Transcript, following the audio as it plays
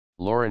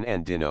Lauren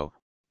Andino,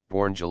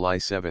 born July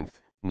 7,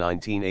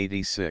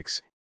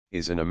 1986,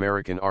 is an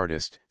American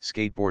artist,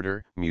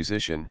 skateboarder,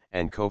 musician,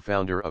 and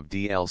co-founder of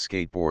DL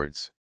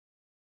Skateboards.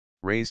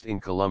 Raised in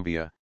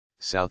Columbia,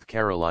 South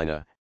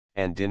Carolina,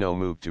 Andino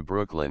moved to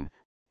Brooklyn,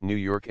 New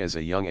York as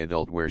a young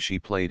adult where she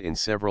played in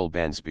several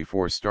bands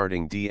before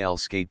starting DL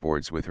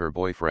Skateboards with her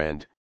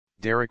boyfriend,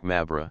 Derek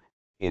Mabra,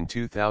 in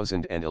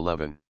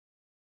 2011.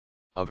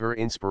 Of her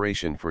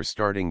inspiration for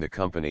starting the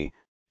company,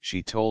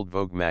 she told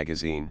Vogue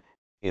magazine,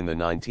 "In the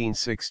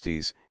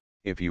 1960s,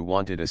 if you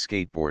wanted a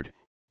skateboard,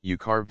 you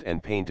carved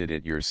and painted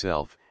it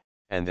yourself,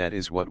 and that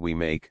is what we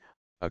make,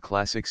 a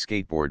classic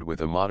skateboard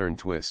with a modern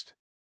twist."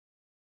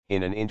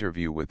 In an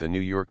interview with the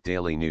New York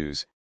Daily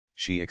News,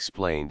 she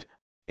explained,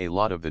 "A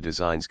lot of the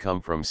designs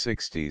come from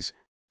 60s,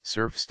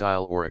 surf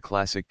style or a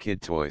classic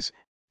kid toys,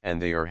 and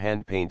they are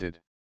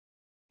hand-painted."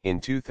 In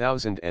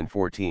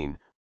 2014,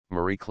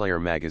 Marie Claire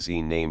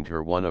magazine named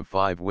her one of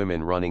 5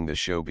 women running the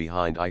show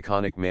behind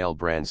iconic male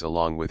brands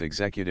along with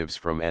executives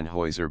from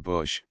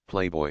Anheuser-Busch,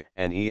 Playboy,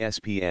 and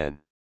ESPN.